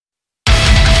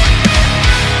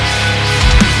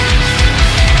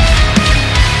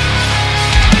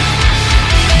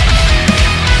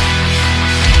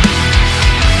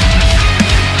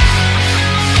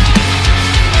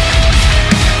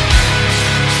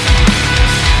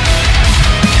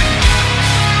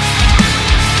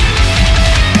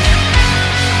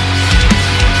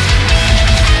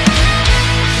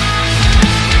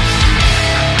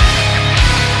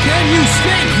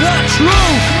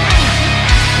truth.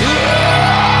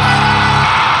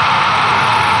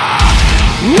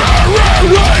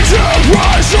 Religion,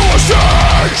 price to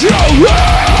essentiality.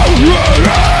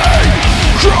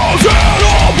 Crows and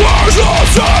all birds the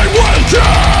same with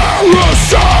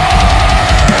kerosene.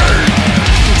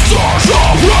 Source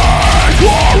of light,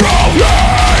 core of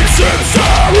hate,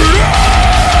 sincerity.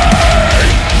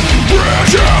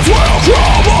 Bridges will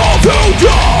crumble to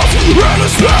dust in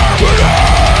exterminate.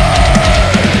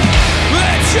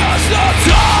 It's just the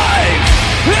time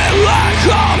in lack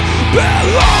of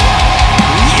belong.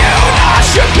 You notch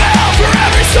your bell for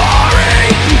every story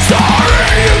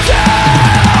you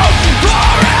tell.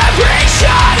 For every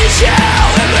shot you shell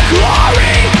in the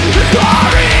glory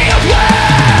of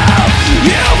hell.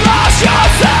 You've lost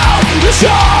yourself, the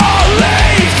show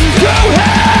leads to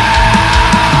hell.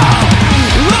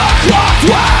 The clock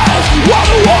dwells while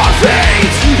the war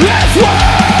feeds its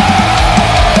wells.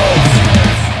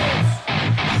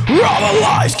 All the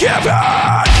lies given,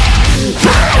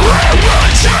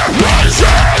 religion,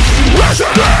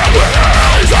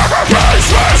 reasonabilities, every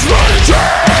baseless legion.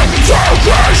 So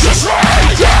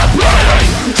graciously they're bleeding,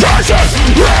 traces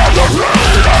of the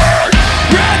bleeding.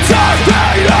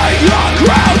 Intervene.